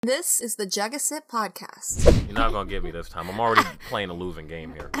This is the Juggasit Podcast. You're not going to get me this time. I'm already playing a losing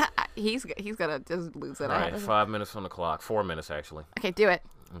game here. He's gonna just lose it. All right, 5 minutes on the clock. 4 minutes, actually. Okay, do it.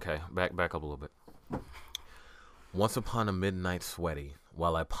 Okay, back up a little bit. Once upon a midnight sweaty,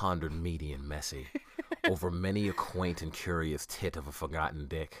 while I pondered meaty and messy, over many a quaint and curious tit of a forgotten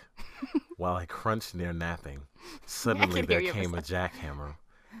dick, while I crunched near napping, suddenly there came a jackhammer,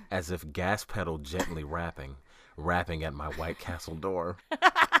 as if gas pedal gently rapping at my White Castle door.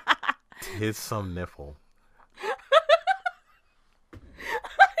 'Tis some nipple.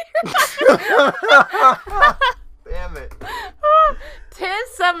 Damn it. 'Tis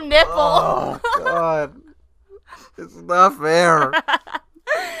some nipple. Oh, God. It's not fair. I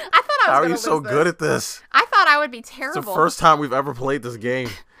thought I was How are you so good at this? I thought I would be It's terrible. the first time we've ever played this game.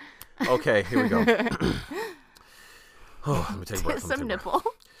 Okay, here we go. Oh, let me take a breath. Tis some nipple.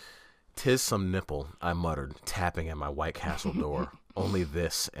 'Tis some nipple, I muttered, tapping at my White Castle door. Only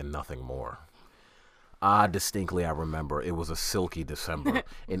this and nothing more. Distinctly I remember it was a silky December,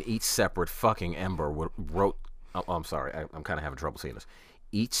 and each separate fucking ember wrote... Oh, I'm sorry, I'm kind of having trouble seeing this.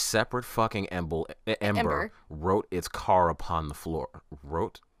 Each separate fucking ember wrote its car upon the floor.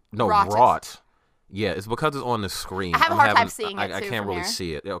 Wrought. Yeah, it's because it's on the screen. I have a hard time seeing it, I too, can't from really here.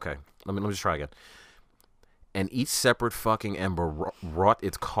 see it. Okay, let me just try again. And each separate fucking ember wrought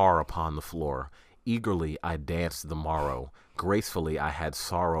its car upon the floor. Eagerly I danced the morrow. Gracefully I had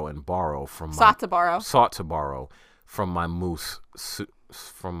sorrow and borrow from my... Sought to borrow from my moose...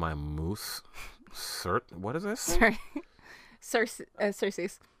 What is this? Sorry.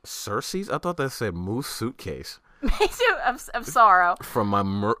 Circe's. Circe's? I thought that said moose suitcase. of sorrow. From my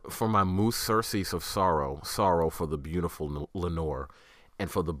moose Circe's of sorrow for the beautiful Lenore, and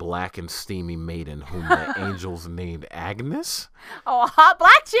for the black and steamy maiden whom the angels named Agnes. Oh, a hot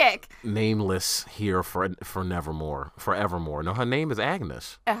black chick. Nameless here forevermore. No, her name is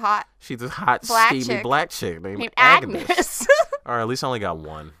Agnes. A hot. She's a hot, black steamy chick. black chick named Agnes. All right, at least I only got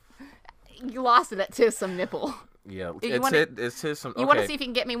one. You lost it at 'tis some nipple. Yeah, You it's his some. You want to see if you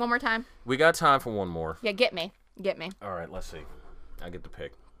can get me one more time? We got time for one more. Yeah, get me. All right, let's see. I get to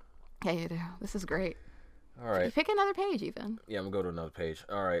pick. Yeah, you do. This is great. All right. You pick another page, even. Yeah, I'm gonna go to another page.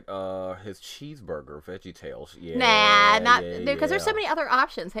 All right. His cheeseburger, Veggie Tales. Yeah. Nah, not yeah, because there's so many other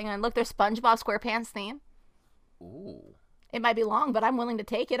options. Hang on, look, there's SpongeBob SquarePants theme. Ooh. It might be long, but I'm willing to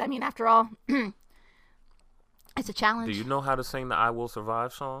take it. I mean, after all, it's a challenge. Do you know how to sing the "I Will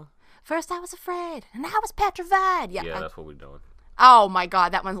Survive" song? First I was afraid, and I was petrified. Yeah, that's what we're doing. Oh my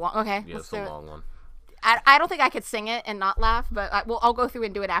God, that one's long. Okay, Yeah, it's a long one. I don't think I could sing it and not laugh, but I'll go through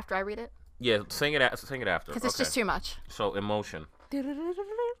and do it after I read it. Yeah, sing it after. Because it's just too much. So emotion.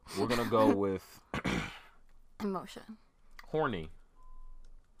 We're gonna go with Emotion. horny.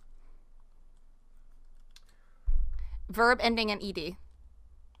 Verb ending in ed.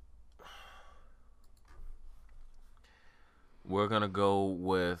 We're gonna go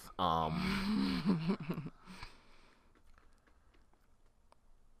with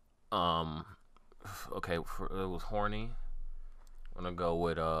Okay, it was horny. I'm gonna go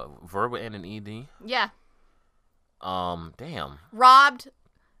with verb ending ed. Yeah. Damn. Robbed,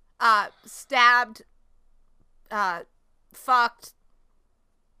 stabbed, fucked,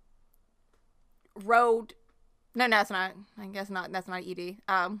 rode. No, that's not. I guess not. That's not ed.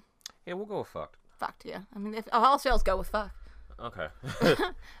 Yeah, we'll go with fucked. Fucked. Yeah. I mean, if all else fails, go with fuck. Okay.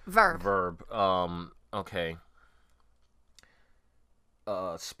 Verb. Verb. Okay.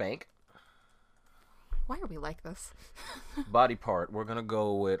 Spank. Why are we like this? Body part. We're gonna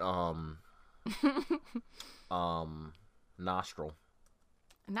go with nostril.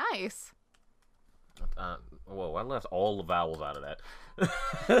 Nice. Whoa, I left all the vowels out of that.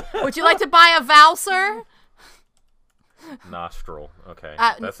 Would you like to buy a vowel, sir? Nostril. Okay.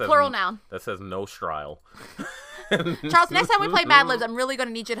 Plural noun. That says no strile. Charles, next time we play Mad Libs, I'm really going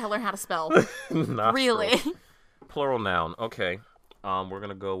to need you to learn how to spell. Nostril. Really. Plural noun. Okay. We're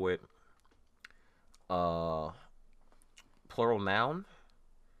gonna go with plural noun.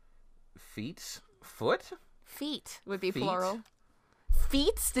 Foot. Feet would be Feet? plural.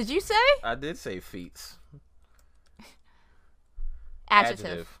 Feet? Did you say? I did say feet.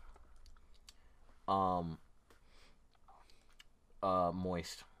 Adjective.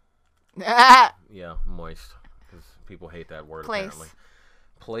 Moist. Ah, Yeah, moist. Because people hate that word. Place. Apparently.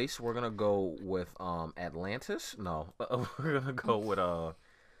 Place. We're gonna go with Atlantis. No, we're gonna go with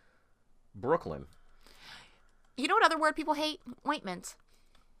Brooklyn. you know what other word people hate? Ointment.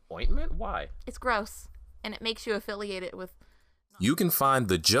 Ointment? Why? It's gross. And it makes you affiliate it with... You can find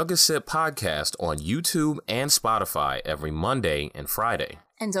the Juggasit podcast on YouTube and Spotify every Monday and Friday.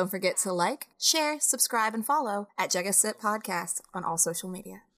 And don't forget to like, share, subscribe, and follow at Juggasit Podcast on all social media.